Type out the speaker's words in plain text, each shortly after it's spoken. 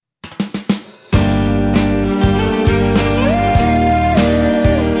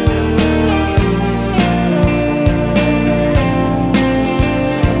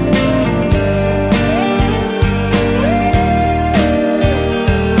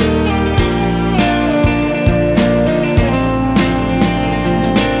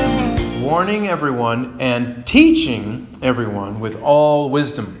everyone and teaching everyone with all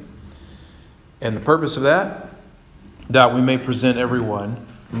wisdom. And the purpose of that we may present everyone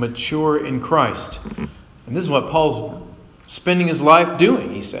mature in Christ. And this is what Paul's spending his life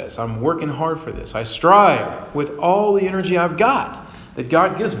doing. He says, I'm working hard for this. I strive with all the energy I've got that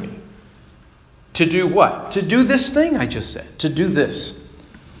God gives me. To do what? To do this thing I just said. To do this.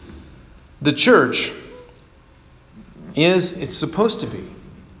 The church it's supposed to be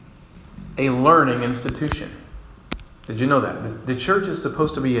a learning institution. Did you know that? The church is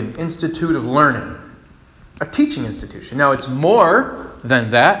supposed to be an institute of learning. A teaching institution. Now, it's more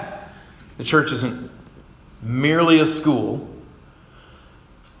than that. The church isn't merely a school.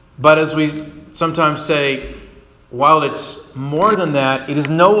 But as we sometimes say, while it's more than that, it is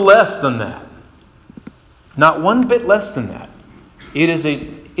no less than that. Not one bit less than that. It is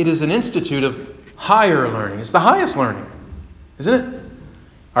an institute of higher learning. It's the highest learning, isn't it?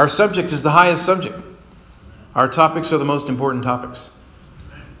 Our subject is the highest subject. Our topics are the most important topics.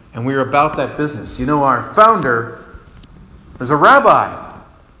 And we are about that business. You know, our founder was a rabbi.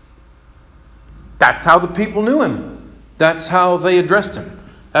 That's how the people knew him. That's how they addressed him.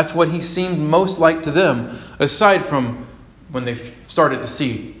 That's what he seemed most like to them, aside from when they started to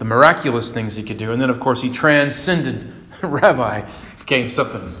see the miraculous things he could do. And then, of course, he transcended rabbi, became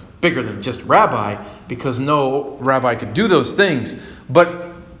something bigger than just rabbi, because no rabbi could do those things. But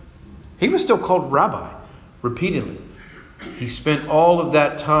he was still called rabbi repeatedly. He spent all of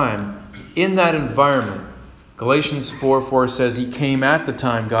that time in that environment. Galatians 4:4 says he came at the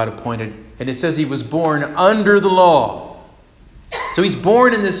time God appointed. And it says he was born under the law. So he's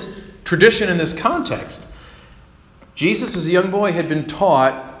born in this tradition, in this context. Jesus, as a young boy, had been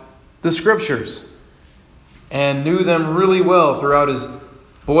taught the Scriptures and knew them really well throughout his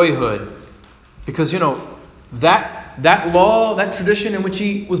boyhood. Because, that law, that tradition in which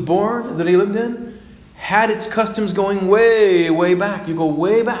he was born, that he lived in, had its customs going way, way back. You go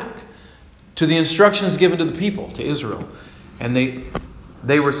way back to the instructions given to the people, to Israel. And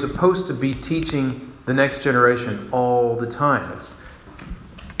they were supposed to be teaching the next generation all the time.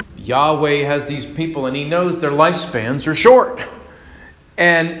 Yahweh has these people, and he knows their lifespans are short.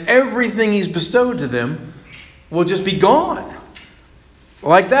 And everything he's bestowed to them will just be gone.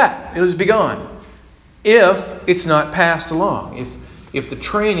 Like that. It'll just be gone. If it's not passed along. If the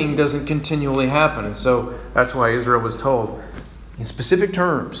training doesn't continually happen. And so that's why Israel was told, in specific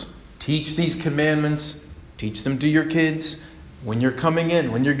terms, teach these commandments, teach them to your kids. When you're coming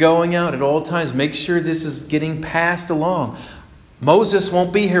in, when you're going out, at all times, make sure this is getting passed along. Moses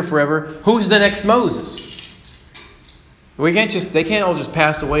won't be here forever. Who's the next Moses? They can't all just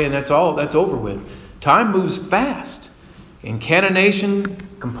pass away and that's over with. Time moves fast. Can a nation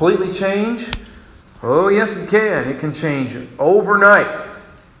completely change? Oh, yes, it can. It can change overnight.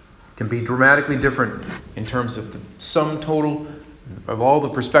 It can be dramatically different in terms of the sum total of all the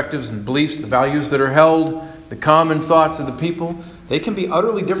perspectives and beliefs, the values that are held, the common thoughts of the people. They can be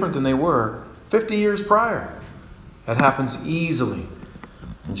utterly different than they were 50 years prior. That happens easily.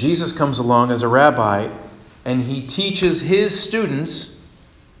 And Jesus comes along as a rabbi, and he teaches his students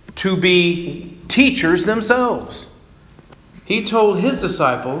to be teachers themselves. He told his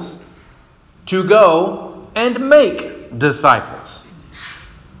disciples to go and make disciples.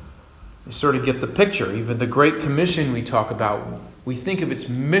 You sort of get the picture. Even the Great Commission we talk about, we think of its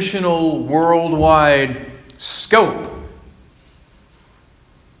missional worldwide scope.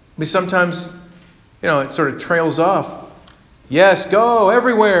 We sometimes, it sort of trails off. Yes, go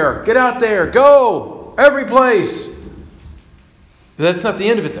everywhere. Get out there. Go every place. But that's not the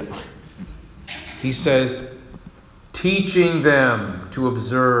end of it, though. He says, teaching them to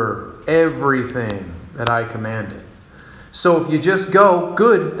observe everything that I commanded. So if you just go,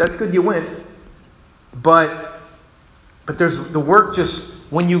 good, that's good you went. But there's the work just,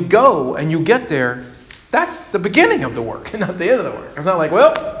 when you go and you get there, that's the beginning of the work and not the end of the work. It's not like,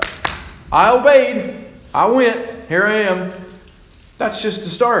 well, I obeyed, I went, here I am. That's just the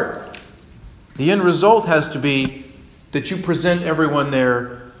start. The end result has to be that you present everyone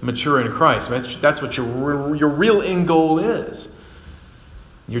there mature in Christ. That's what your real end goal is.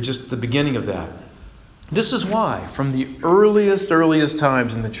 You're just at the beginning of that. This is why, from the earliest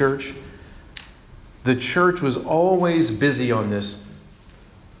times in the church was always busy on this,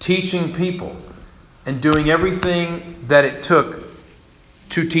 teaching people and doing everything that it took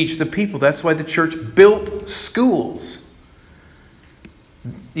to teach the people. That's why the church built schools.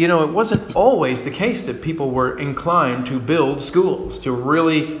 It wasn't always the case that people were inclined to build schools, to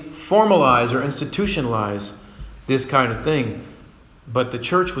really formalize or institutionalize this kind of thing. But the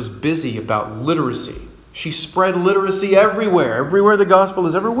church was busy about literacy. She spread literacy everywhere the gospel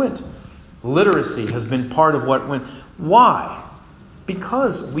has ever went. Literacy has been part of what went. Why?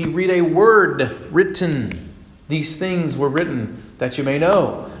 Because we read a word written. These things were written that you may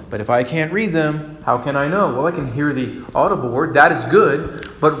know. But if I can't read them, how can I know? Well, I can hear the audible word. That is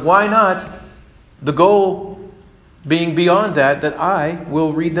good. But why not the goal being beyond that I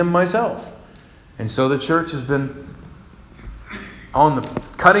will read them myself? And so the church has been on the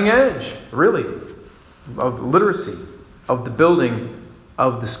cutting edge, really, of literacy, of the building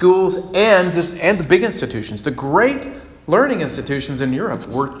of the schools and the big institutions. The great learning institutions in Europe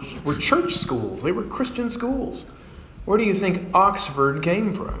were church schools. They were Christian schools. Where do you think Oxford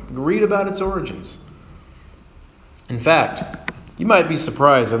came from? Read about its origins. In fact, you might be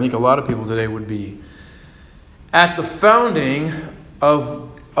surprised. I think a lot of people today would be at the founding of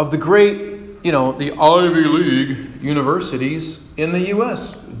the great, the Ivy League universities in the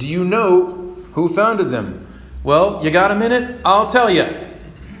U.S. Do you know who founded them? Well, you got a minute? I'll tell you.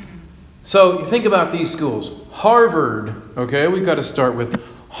 So you think about these schools. Harvard, okay, we've got to start with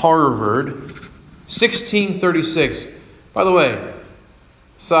Harvard. 1636. By the way,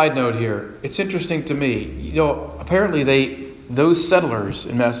 side note here, it's interesting to me. Apparently those settlers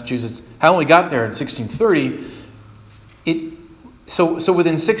in Massachusetts had only got there in 1630. So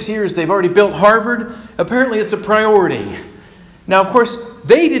within 6 years they've already built Harvard. Apparently it's a priority. Now, of course,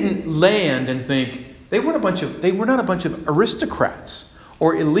 they didn't land and think they were not a bunch of aristocrats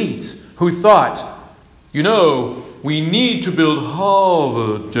or elites who thought, we need to build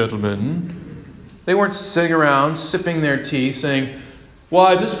Harvard, gentlemen. They weren't sitting around sipping their tea saying,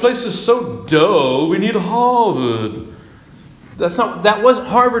 why, this place is so dull, we need Harvard.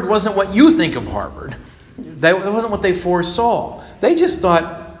 Harvard wasn't what you think of Harvard. That wasn't what they foresaw. They just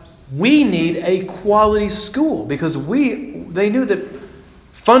thought, we need a quality school, because they knew that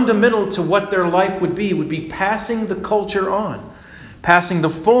fundamental to what their life would be passing the culture on, passing the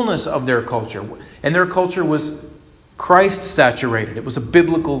fullness of their culture. And their culture was Christ-saturated. It was a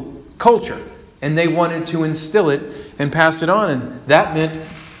biblical culture. And they wanted to instill it and pass it on. And that meant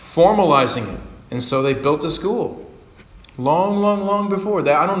formalizing it. And so they built a school. Long before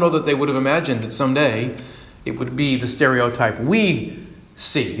that. I don't know that they would have imagined that someday it would be the stereotype we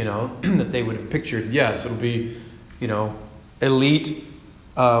see, that they would have pictured. Yes, it'll be, elite,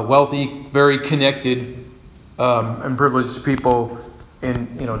 wealthy, very connected, and privileged people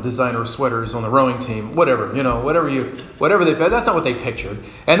in designer sweaters on the rowing team, whatever they. That's not what they pictured,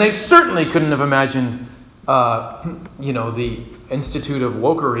 and they certainly couldn't have imagined, the Institute of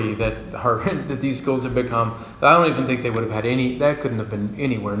Wokery that these schools have become. I don't even think they would have had any. That couldn't have been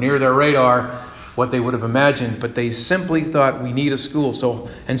anywhere near their radar, what they would have imagined. But they simply thought, we need a school. So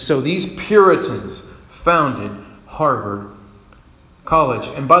these Puritans founded Harvard College,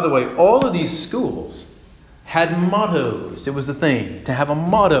 and by the way, all of these schools had mottos. It was the thing, to have a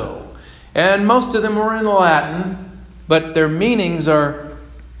motto. And most of them were in Latin, but their meanings are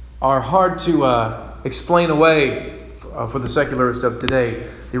hard to explain away for the secularist of today.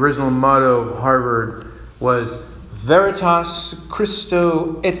 The original motto of Harvard was Veritas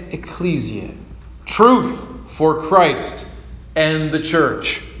Christo et Ecclesia. Truth for Christ and the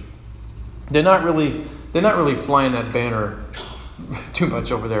church. They're not really flying that banner too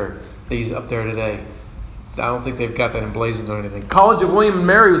much over there, these up there today. I don't think they've got that emblazoned or anything. College of William and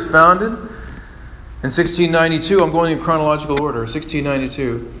Mary was founded in 1692. I'm going in chronological order.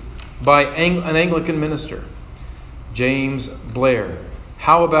 1692 by an Anglican minister, James Blair.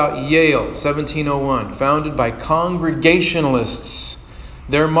 How about Yale? 1701, founded by Congregationalists.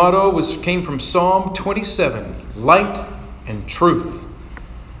 Their motto came from Psalm 27, light and truth.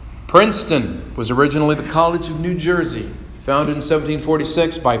 Princeton was originally the College of New Jersey, founded in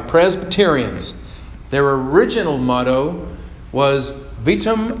 1746 by Presbyterians. Their original motto was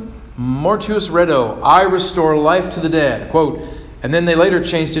Vitam Mortuus Redo, I restore life to the dead. Quote, and then they later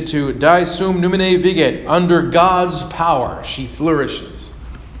changed it to Die sum numine viget, under God's power she flourishes.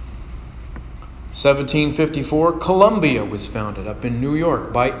 1754, Columbia was founded up in New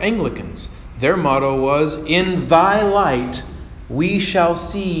York by Anglicans. Their motto was, in thy light we shall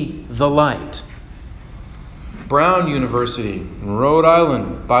see the light. Brown University in Rhode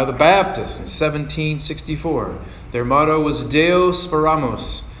Island by the Baptists in 1764. Their motto was Deo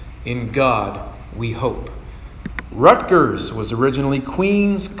Speramus, in God we hope. Rutgers was originally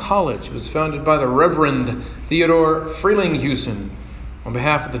Queen's College. It was founded by the Reverend Theodore Frelinghuysen on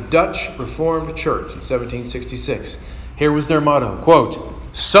behalf of the Dutch Reformed Church in 1766. Here was their motto, quote,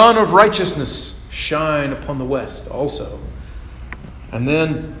 Sun of righteousness, shine upon the west also. And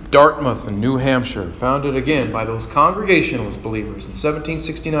then Dartmouth in New Hampshire, founded again by those Congregationalist believers in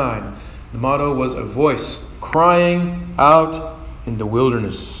 1769. The motto was a voice crying out in the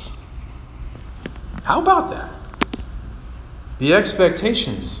wilderness. How about that? The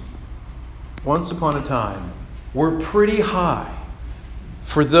expectations, once upon a time, were pretty high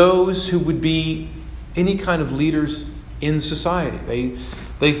for those who would be any kind of leaders in society.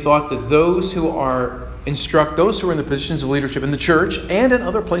 They thought that those who are those who are in the positions of leadership in the church and in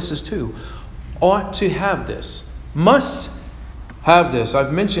other places too, ought to have this, must have this.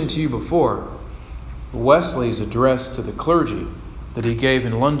 I've mentioned to you before Wesley's address to the clergy that he gave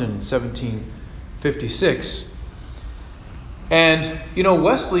in London in 1756. And,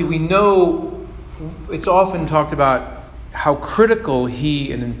 Wesley, we know it's often talked about how critical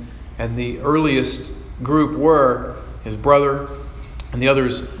he and the earliest group were, his brother and the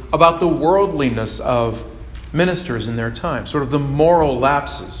others, about the worldliness of ministers in their time, sort of the moral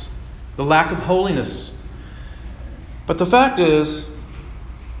lapses, the lack of holiness. But the fact is,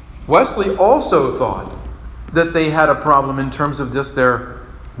 Wesley also thought that they had a problem in terms of just their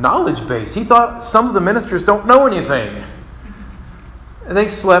knowledge base. He thought some of the ministers don't know anything. They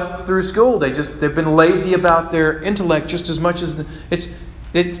slept through school. They've been lazy about their intellect just as much as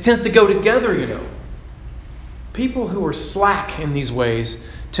it tends to go together, People who are slack in these ways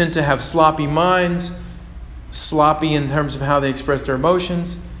tend to have sloppy minds, sloppy in terms of how they express their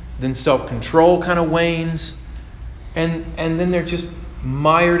emotions, then self-control kind of wanes, and then they're just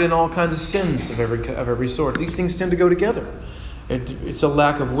mired in all kinds of sins of every sort. These things tend to go together. It's a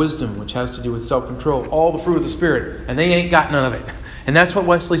lack of wisdom, which has to do with self-control, all the fruit of the Spirit, and they ain't got none of it. And that's what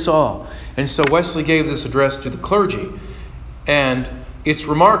Wesley saw. And so Wesley gave this address to the clergy, and it's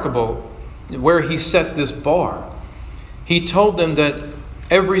remarkable where he set this bar. He told them that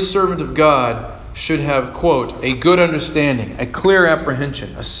every servant of God should have, quote, a good understanding, a clear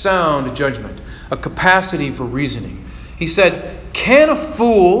apprehension, a sound judgment, a capacity for reasoning. He said, can a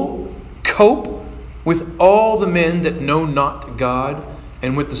fool cope with all the men that know not God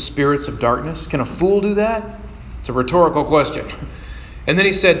and with the spirits of darkness? Can a fool do that? It's a rhetorical question. And then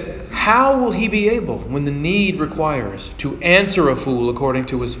he said, how will he be able, when the need requires, to answer a fool according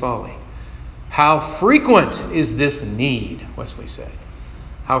to his folly? How frequent is this need, Wesley said.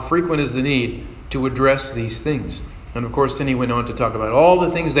 How frequent is the need to address these things? And of course, then he went on to talk about all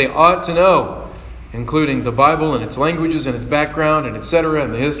the things they ought to know, including the Bible and its languages and its background and etc.,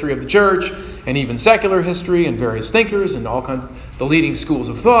 and the history of the church, and even secular history and various thinkers and all kinds of the leading schools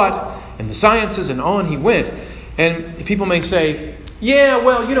of thought and the sciences, and on he went. And people may say, yeah,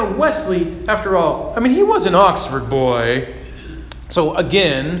 well, Wesley, after all, he was an Oxford boy. So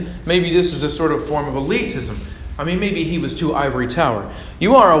again, maybe this is a sort of form of elitism. Maybe he was too ivory tower.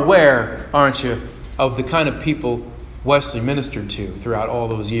 You are aware, aren't you, of the kind of people Wesley ministered to throughout all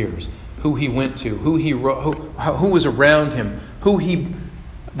those years, who he went to, who he wrote, who was around him,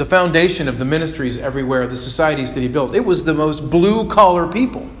 the foundation of the ministries everywhere, the societies that he built. It was the most blue-collar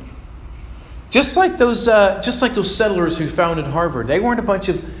people. Just like those settlers who founded Harvard. They weren't a bunch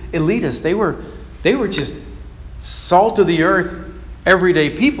of elitists. They were just salt of the earth,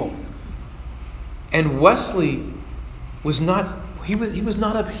 everyday people. And Wesley was not. He was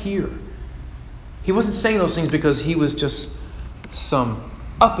not up here. He wasn't saying those things because he was just some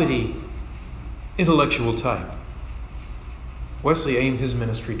uppity intellectual type. Wesley aimed his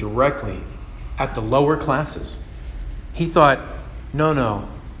ministry directly at the lower classes. He thought, no,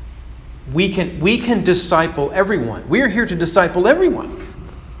 we can disciple everyone. We're here to disciple everyone,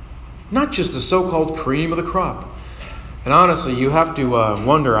 not just the so-called cream of the crop. And honestly, you have to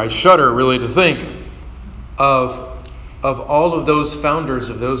wonder, I shudder really to think of all of those founders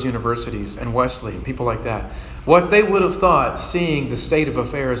of those universities and Wesley and people like that, what they would have thought seeing the state of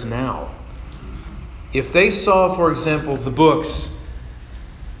affairs now. If they saw, for example, the books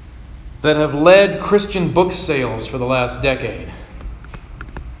that have led Christian book sales for the last decade,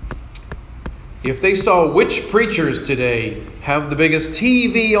 if they saw which preachers today have the biggest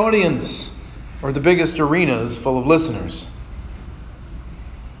TV audience or the biggest arenas full of listeners,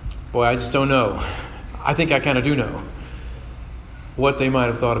 boy, I just don't know. I think I kind of do know what they might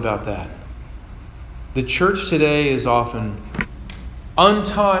have thought about that. The church today is often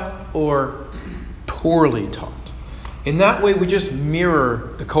untaught or poorly taught. In that way, we just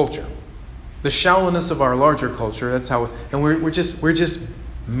mirror the culture, the shallowness of our larger culture. That's how, and we're just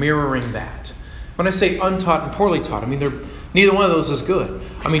mirroring that. When I say untaught and poorly taught, neither one of those is good.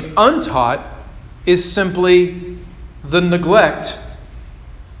 Untaught is simply the neglect,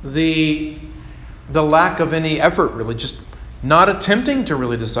 the lack of any effort, really, just not attempting to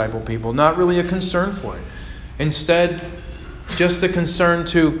really disciple people, not really a concern for it. Instead, just a concern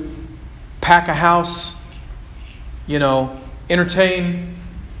to pack a house, entertain,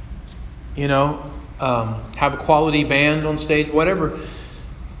 have a quality band on stage, whatever.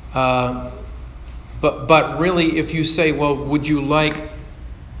 But really, if you say, well, would you like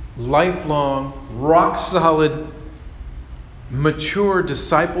lifelong, rock-solid, mature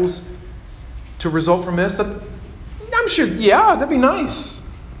disciples to result from this? I'm sure, yeah, that'd be nice.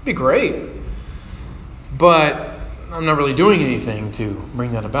 It'd be great. But I'm not really doing anything to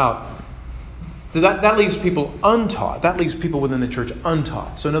bring that about. So that leaves people untaught. That leaves people within the church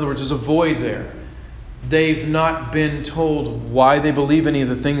untaught. So in other words, there's a void there. They've not been told why they believe any of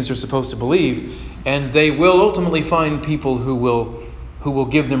the things they're supposed to believe, and they will ultimately find people who will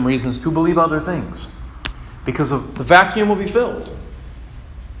give them reasons to believe other things, because of the vacuum will be filled.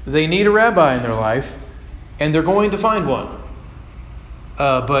 They need a rabbi in their life, and they're going to find one,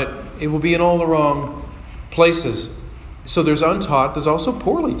 but it will be in all the wrong places. So there's untaught. There's also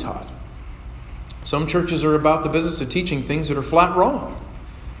poorly taught. Some churches are about the business of teaching things that are flat wrong.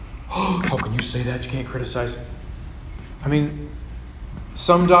 How can you say that? You can't criticize it. I mean,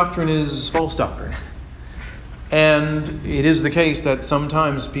 some doctrine is false doctrine. And it is the case that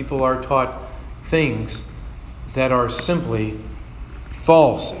sometimes people are taught things that are simply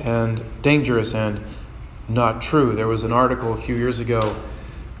false and dangerous and not true. There was an article a few years ago.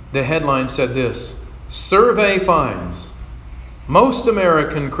 The headline said this: "Survey finds most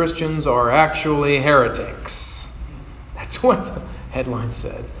American Christians are actually heretics." That's what the headline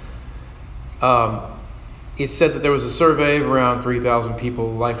said. It said that there was a survey of around 3,000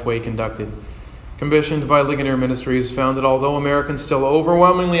 people Lifeway conducted, commissioned by Ligonier Ministries, found that although Americans still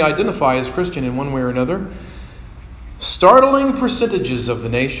overwhelmingly identify as Christian in one way or another, startling percentages of the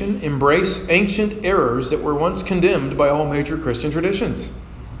nation embrace ancient errors that were once condemned by all major Christian traditions.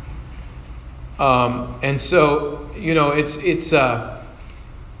 And so,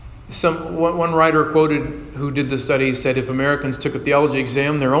 one writer quoted who did the study said, if Americans took a theology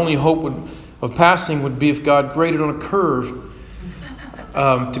exam, their only hope of passing would be if God graded on a curve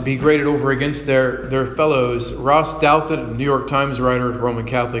to be graded over against their fellows. Ross Douthat, a New York Times writer, Roman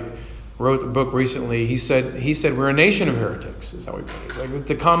Catholic, wrote a book recently. He said we're a nation of heretics, is how we put it. Like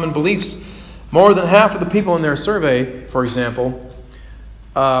the common beliefs. More than half of the people in their survey, for example,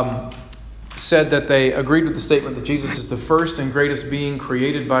 said that they agreed with the statement that Jesus is the first and greatest being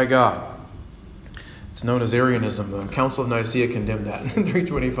created by God. It's known as Arianism. The Council of Nicaea condemned that in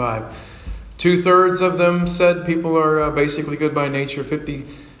 325. 2/3 of them said people are basically good by nature.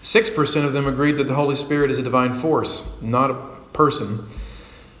 56% of them agreed that the Holy Spirit is a divine force, not a person.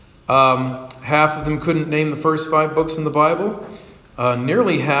 Half of them couldn't name the first 5 books in the Bible.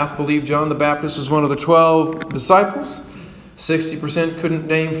 Nearly half believed John the Baptist was one of the 12 disciples. 60% couldn't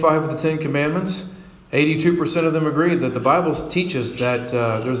name 5 of the 10 commandments. 82% of them agreed that the Bible teaches that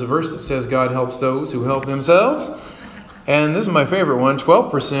there's a verse that says God helps those who help themselves. And this is my favorite one.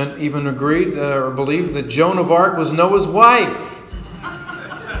 12% even agreed or believed that Joan of Arc was Noah's wife.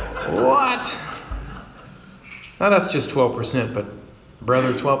 What? Now that's just 12%, but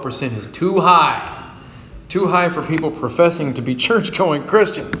brother, 12% is too high. Too high for people professing to be church-going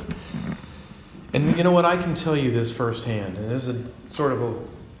Christians. And you know what? I can tell you this firsthand. And this is a sort of a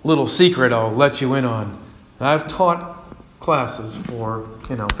little secret I'll let you in on. I've taught classes for,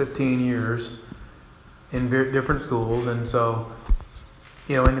 15 years in different schools. And so,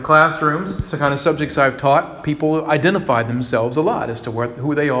 in the classrooms, it's the kind of subjects I've taught. People identify themselves a lot as to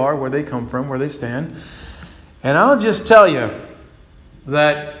who they are, where they come from, where they stand. And I'll just tell you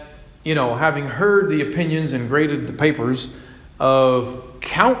that, having heard the opinions and graded the papers of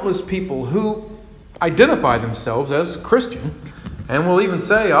countless people who identify themselves as Christian and will even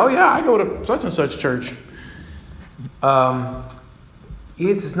say, oh yeah, I go to such and such church.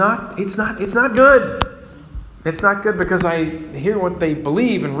 It's not good. It's not good because I hear what they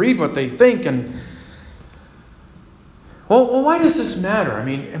believe and read what they think, and well, why does this matter? I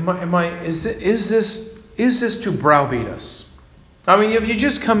mean, is this to browbeat us? I mean, if you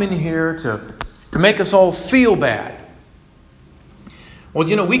just come in here to make us all feel bad. Well,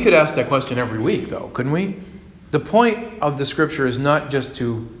 we could ask that question every week, though, couldn't we? The point of the Scripture is not just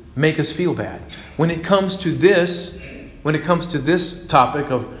to make us feel bad. When it comes to this topic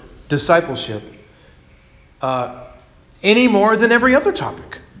of discipleship, any more than every other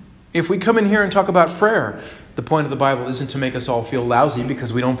topic. If we come in here and talk about prayer, the point of the Bible isn't to make us all feel lousy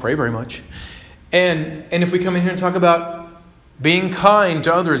because we don't pray very much. And if we come in here and talk about being kind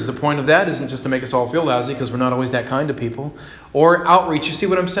to others, the point of that isn't just to make us all feel lousy because we're not always that kind to people. Or outreach. You see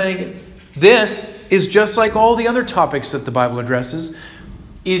what I'm saying? This is just like all the other topics that the Bible addresses.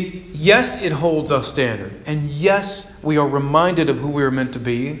 Yes, it holds a standard. And yes, we are reminded of who we are meant to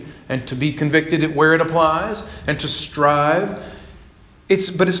be and to be convicted where it applies and to strive.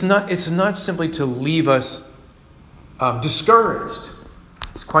 But it's not simply to leave us discouraged.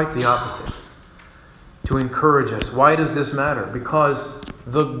 It's quite the opposite. to encourage us. Why does this matter? Because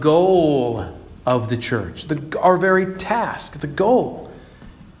the goal of the church, our very task, the goal,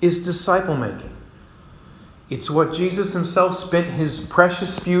 is disciple making. It's what Jesus himself spent his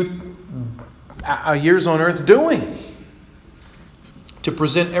precious few years on earth doing. To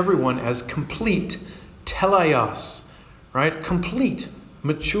present everyone as complete, teleios, right? Complete,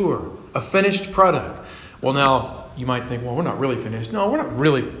 mature, a finished product. Well, now you might think, well, we're not really finished. No, we're not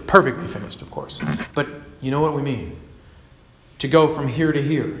really perfectly finished, of course. But you know what we mean. To go from here to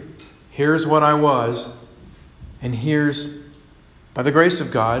here. Here's what I was, and here's, by the grace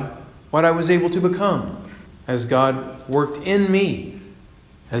of God, what I was able to become as God worked in me,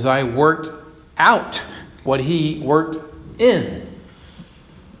 as I worked out what He worked in.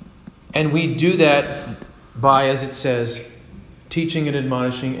 And we do that by, as it says, teaching and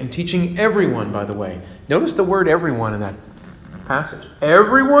admonishing, and teaching everyone, by the way. Notice the word everyone in that passage.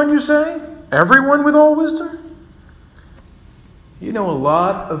 Everyone, you say? Everyone with all wisdom? You know, a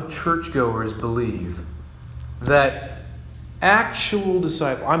lot of churchgoers believe that actual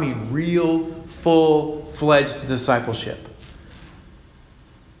disciple, I mean real, full-fledged discipleship,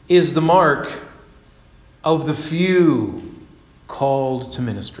 is the mark of the few called to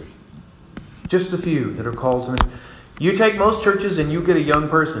ministry. Just the few that are called to ministry. You take most churches and you get a young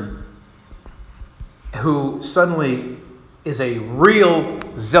person who suddenly is a real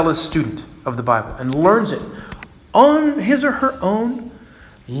zealous student of the Bible and learns it on his or her own,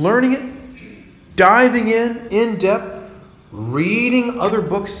 learning it, diving in depth, reading other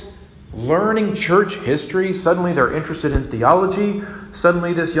books, learning church history. Suddenly they're interested in theology.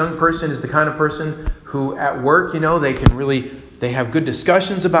 Suddenly this young person is the kind of person who at work, they have good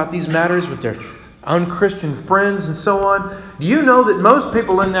discussions about these matters with their unchristian friends and so on. Do you know that most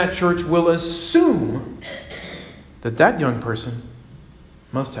people in that church will assume that young person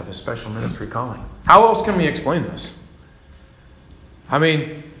must have a special ministry calling? How else can we explain this? I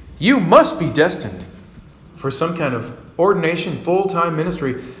mean, you must be destined for some kind of ordination, full-time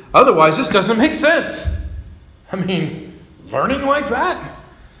ministry. Otherwise, this doesn't make sense. I mean, learning like that?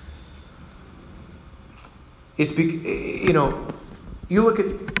 You look at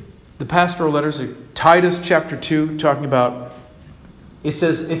the pastoral letters of Titus chapter 2, talking about, it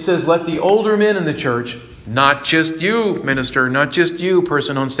says, let the older men in the church, not just you, minister, not just you,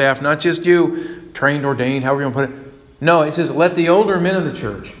 person on staff, not just you, trained, ordained, however you want to put it. No, it says, let the older men in the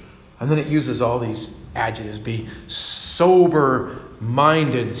church. And then it uses all these adjectives. Be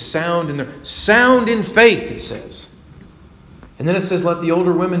sober-minded, sound in faith, it says. And then it says, let the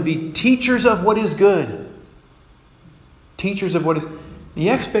older women be teachers of what is good. Teachers of what is... The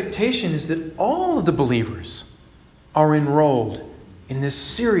expectation is that all of the believers are enrolled in this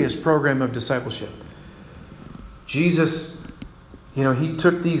serious program of discipleship. Jesus, He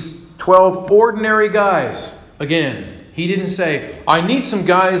took these 12 ordinary guys. Again, He didn't say, I need some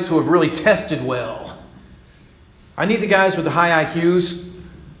guys who have really tested well. I need the guys with the high IQs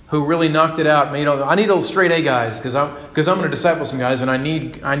who really knocked it out. I need old straight A guys because I'm going to disciple some guys, and I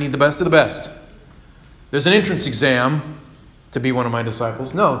need the best of the best. There's an entrance exam to be one of my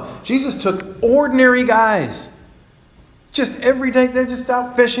disciples. No, Jesus took ordinary guys. Just every day, they're just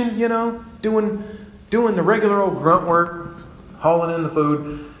out fishing, doing the regular old grunt work, hauling in the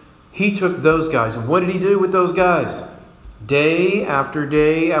food. He took those guys, and what did He do with those guys? Day after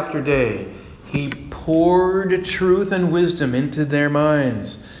day after day, He poured truth and wisdom into their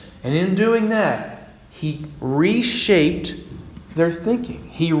minds. And in doing that, He reshaped their thinking.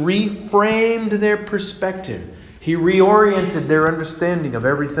 He reframed their perspective. He reoriented their understanding of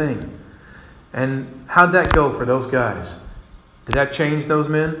everything. And how'd that go for those guys? Did that change those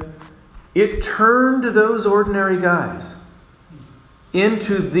men? It turned those ordinary guys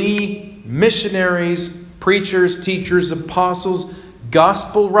into the missionaries, preachers, teachers, apostles,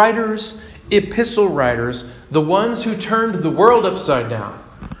 gospel writers, epistle writers. The ones who turned the world upside down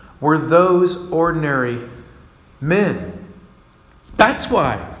were those ordinary men. That's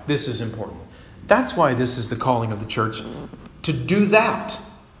why this is important. That's why this is the calling of the church, to do that.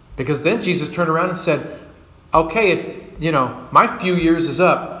 Because then Jesus turned around and said, okay, my few years is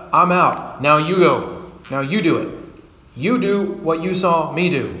up. I'm out. Now you go. Now you do it. You do what you saw me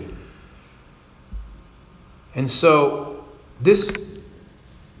do. And so it's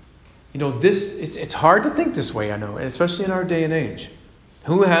hard to think this way, I know, especially in our day and age.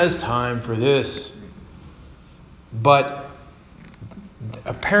 Who has time for this? But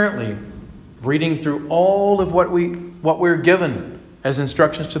apparently, reading through all of what we're given as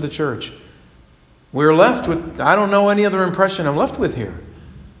instructions to the church, we're left with, I don't know any other impression I'm left with here,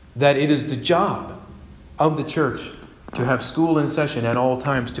 that it is the job of the church to have school in session at all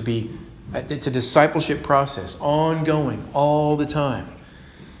times, to be It's a discipleship process, ongoing, all the time.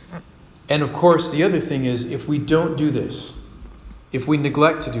 And of course, the other thing is, if we don't do this, if we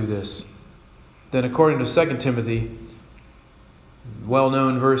neglect to do this, then according to 2 Timothy,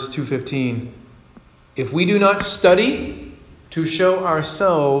 well-known verse 2:15, if we do not study to show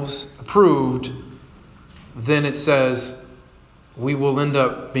ourselves approved, then it says we will end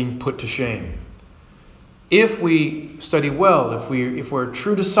up being put to shame. If we study well, if we're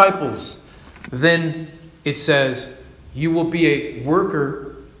true disciples, then it says you will be a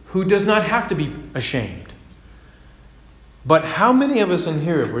worker who does not have to be ashamed. But how many of us in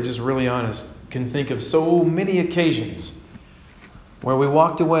here, if we're just really honest, can think of so many occasions where we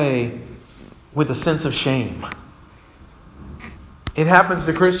walked away with a sense of shame? It happens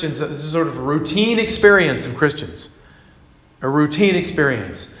to Christians. This is sort of a routine experience of Christians. A routine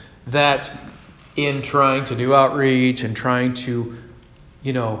experience that in trying to do outreach and trying to,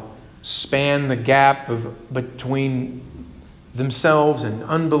 span the gap between themselves and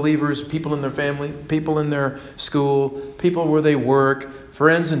unbelievers, people in their family, people in their school, people where they work,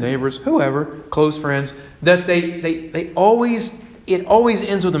 friends and neighbors, whoever, close friends, that it always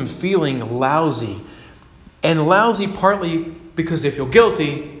ends with them feeling lousy. And lousy partly because they feel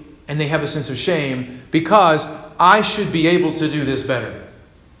guilty and they have a sense of shame because I should be able to do this better.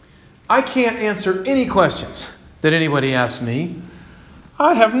 I can't answer any questions that anybody asks me.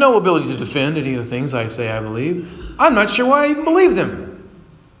 I have no ability to defend any of the things I say I believe. I'm not sure why I even believe them.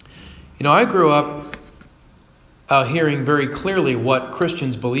 I grew up hearing very clearly what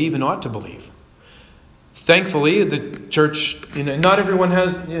Christians believe and ought to believe. Thankfully, the church, not everyone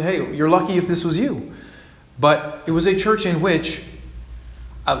has, hey, you're lucky if this was you. But it was a church in which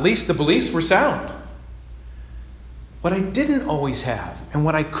at least the beliefs were sound. What I didn't always have and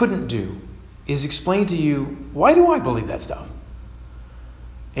what I couldn't do is explain to you, why do I believe that stuff?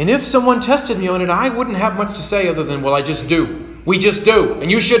 And if someone tested me on it, I wouldn't have much to say other than, well, I just do. We just do.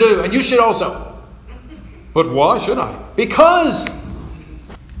 And you should do. And you should also. But why should I? Because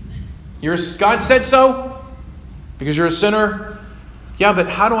God said so? Because you're a sinner? Yeah, but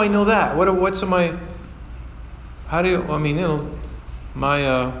how do I know that?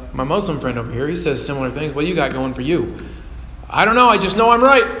 My Muslim friend over here, he says similar things. What do you got going for you? I don't know. I just know I'm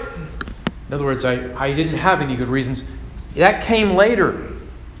right. In other words, I didn't have any good reasons. That came later.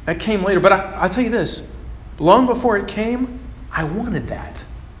 But I'll tell you this. Long before it came, I wanted that.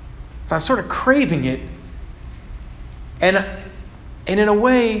 So I was sort of craving it. And in a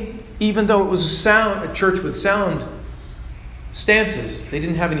way, even though it was a church with sound stances, they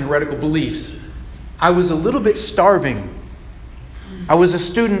didn't have any heretical beliefs, I was a little bit starving. I was a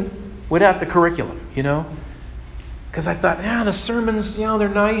student without the curriculum, because I thought, the sermons, they're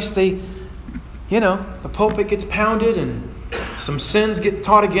nice. The pulpit gets pounded and some sins get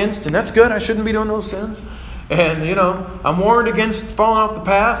taught against, and that's good. I shouldn't be doing those sins. And, I'm warned against falling off the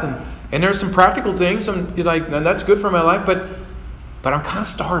path, and there's some practical things, and that's good for my life, but I'm kind of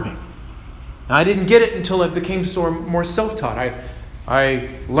starving. Now, I didn't get it until I became more self-taught. I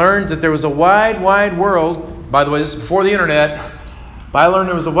learned that there was a wide, wide world. By the way, this is before the internet. But I learned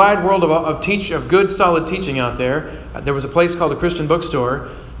there was a wide world of good, solid teaching out there. There was a place called a Christian bookstore.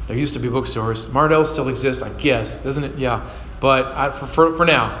 There used to be bookstores. Mardell still exists, I guess, doesn't it? Yeah. But for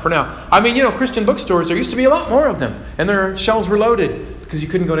now. Christian bookstores, there used to be a lot more of them. And their shelves were loaded because you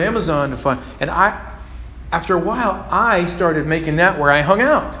couldn't go to Amazon to find. And after a while, I started making that where I hung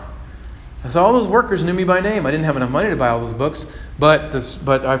out. So all those workers knew me by name. I didn't have enough money to buy all those books. But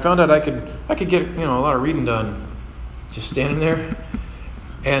I found out I could get a lot of reading done just standing there.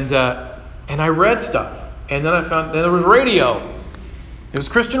 And I read stuff. And then I found there was radio. It was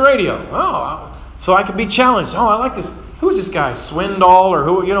Christian radio. So I could be challenged. I like this. Who's this guy? Swindoll or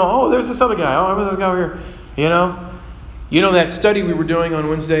who? There's this other guy. There's this guy over here. That study we were doing on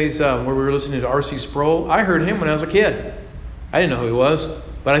Wednesdays where we were listening to R.C. Sproul? I heard him when I was a kid. I didn't know who he was.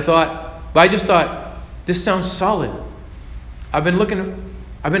 But I just thought, this sounds solid. I've been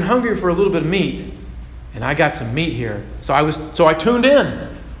hungry for a little bit of meat. And I got some meat here. So I tuned in.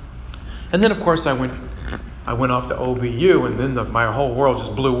 And then, of course, I went off to OBU, and then my whole world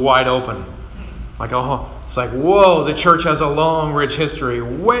just blew wide open. It's like, whoa, the church has a long, rich history.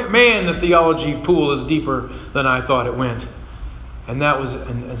 Man, the theology pool is deeper than I thought it went.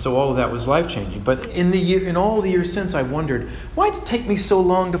 And so all of that was life-changing. But in all the years since, I wondered, why did it take me so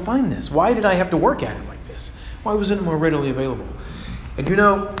long to find this? Why did I have to work at it like this? Why wasn't it more readily available? And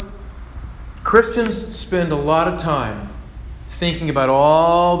Christians spend a lot of time thinking about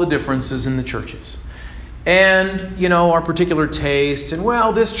all the differences in the churches. And, our particular tastes. And,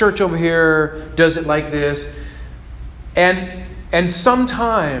 this church over here does it like this. And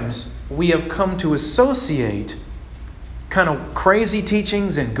sometimes we have come to associate kind of crazy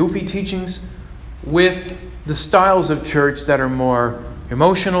teachings and goofy teachings with the styles of church that are more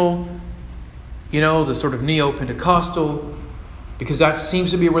emotional, the sort of neo-Pentecostal, because that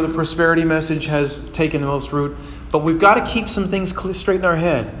seems to be where the prosperity message has taken the most root. But we've got to keep some things straight in our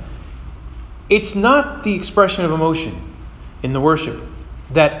head. It's not the expression of emotion in the worship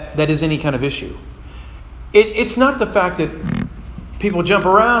that is any kind of issue. It's not the fact that people jump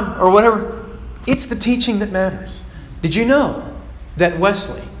around or whatever. It's the teaching that matters. Did you know that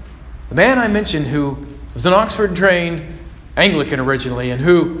Wesley, the man I mentioned who was an Oxford-trained Anglican originally and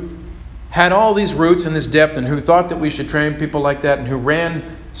who had all these roots and this depth and who thought that we should train people like that and who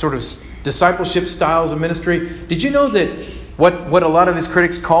ran sort of discipleship styles of ministry. Did you know that what a lot of his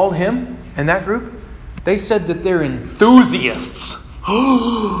critics called him and that group? They said that they're enthusiasts.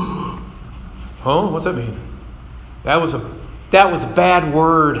 Oh, what's that mean? That was a bad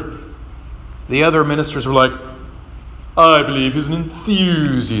word. The other ministers were like, I believe he's an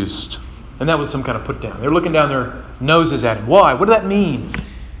enthusiast. And that was some kind of put down. They were looking down their noses at him. Why? What did that mean?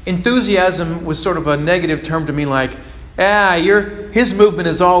 Enthusiasm was sort of a negative term to mean like, his movement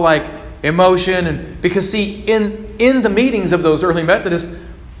is all like emotion. And because see, in the meetings of those early Methodists,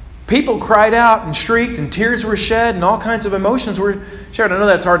 people cried out and shrieked and tears were shed and all kinds of emotions were shared. I know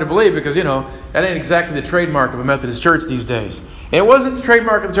that's hard to believe because, that ain't exactly the trademark of a Methodist church these days. And it wasn't the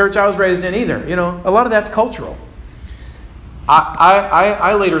trademark of the church I was raised in either. A lot of that's cultural.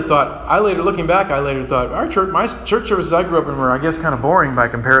 I later looking back, my church services I grew up in were, I guess, kind of boring by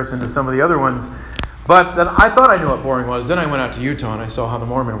comparison to some of the other ones. But then I thought I knew what boring was. Then I went out to Utah and I saw how the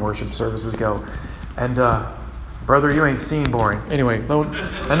Mormon worship services go. And, brother, you ain't seen boring. Anyway,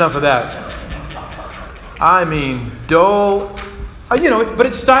 enough of that. I mean, dull. But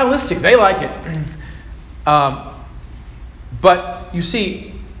it's stylistic. They like it. But you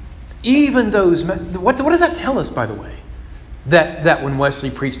see, even those... What does that tell us, by the way? That when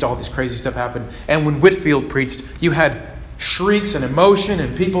Wesley preached, all this crazy stuff happened. And when Whitefield preached, you had shrieks and emotion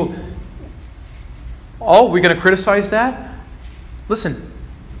and people... Oh, we're going to criticize that? Listen,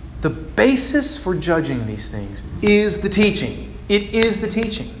 the basis for judging these things is the teaching. It is the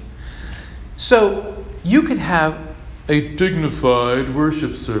teaching. So you could have a dignified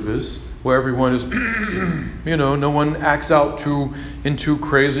worship service where everyone is, no one acts out in too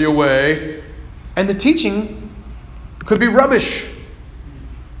crazy a way. And the teaching could be rubbish.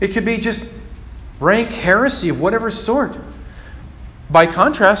 It could be just rank heresy of whatever sort. By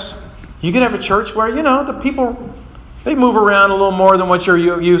contrast, you could have a church where, the people, they move around a little more than what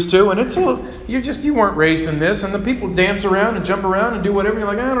you're used to. And it's you weren't raised in this. And the people dance around and jump around and do whatever. You're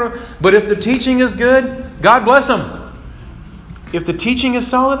like, I don't know. But if the teaching is good, God bless them. If the teaching is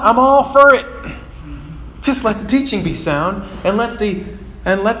solid, I'm all for it. Just let the teaching be sound and let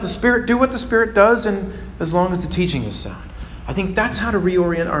the Spirit do what the Spirit does, and as long as the teaching is sound. I think that's how to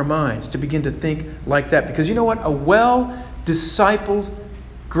reorient our minds, to begin to think like that. Because you know what? A well-discipled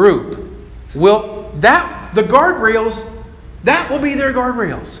group the guardrails, that will be their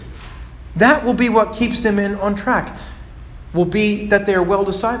guardrails. That will be what keeps them on track. Will be that they are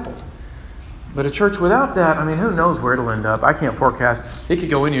well-discipled. But a church without that, who knows where it'll end up? I can't forecast. It could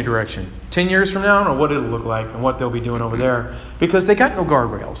go any direction. 10 years from now, I don't know what it'll look like and what they'll be doing over there. Because they got no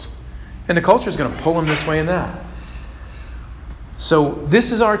guardrails. And the culture is going to pull them this way and that. So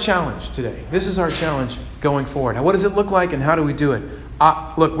this is our challenge today. This is our challenge going forward. Now, what does it look like and how do we do it?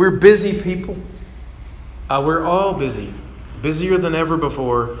 Look, we're busy people. We're all busy. Busier than ever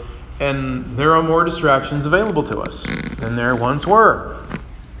before. And there are more distractions available to us than there once were.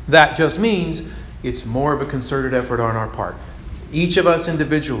 That just means it's more of a concerted effort on our part. Each of us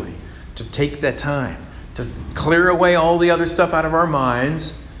individually to take that time to clear away all the other stuff out of our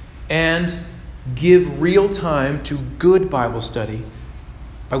minds and give real time to good Bible study,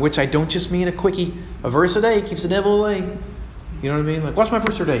 by which I don't just mean a quickie. A verse a day keeps the devil away. You know what I mean? Like, what's my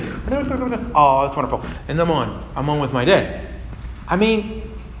verse today? Oh, that's wonderful. And I'm on with my day.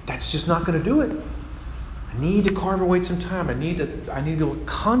 That's just not going to do it. I need to carve away some time. I need to be able to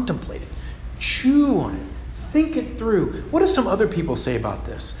contemplate it, chew on it, think it through. What do some other people say about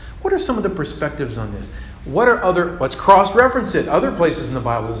this? What are some of the perspectives on this? Let's cross-reference it. Other places in the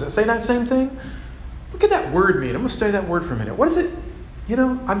Bible, does it say that same thing? Look at that word mean. I'm going to study that word for a minute. What is it?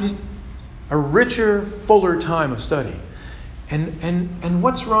 I'm just a richer, fuller time of study. And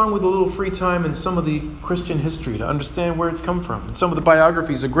what's wrong with a little free time in some of the Christian history to understand where it's come from? And some of the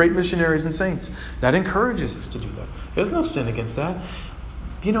biographies of great missionaries and saints. That encourages us to do that. There's no sin against that.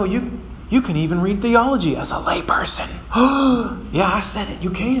 You can even read theology as a layperson. Yeah, I said it. You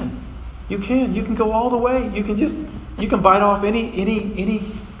can. You can go all the way. You can bite off any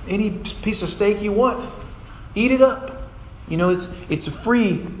any piece of steak you want. Eat it up. It's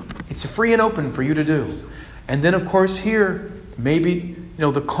free and open for you to do. And then, of course, here, maybe,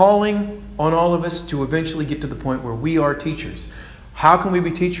 the calling on all of us to eventually get to the point where we are teachers. How can we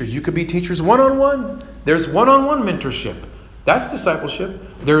be teachers? You could be teachers one-on-one. There's one-on-one mentorship. That's discipleship.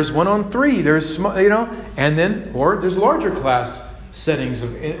 There's 1-on-3. There's, and then, or there's larger class settings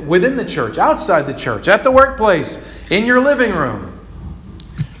within the church, outside the church, at the workplace, in your living room.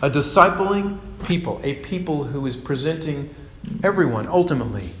 A discipling people, a people who is presenting everyone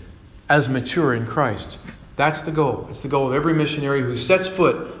ultimately as mature in Christ. That's the goal. It's the goal of every missionary who sets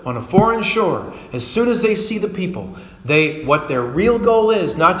foot on a foreign shore. As soon as they see the people, what their real goal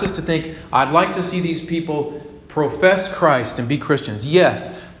is, not just to think, I'd like to see these people profess Christ and be Christians.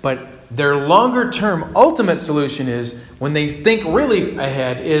 Yes, but their longer term ultimate solution is, when they think really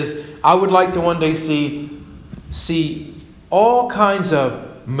ahead, is I would like to one day see all kinds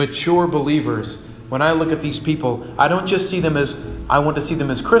of mature believers. When I look at these people, I don't just see them as, I want to see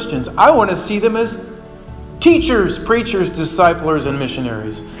them as Christians. I want to see them as teachers, preachers, disciplers, and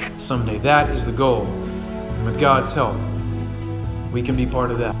missionaries someday. That is the goal. And with God's help, we can be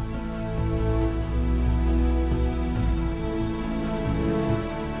part of that.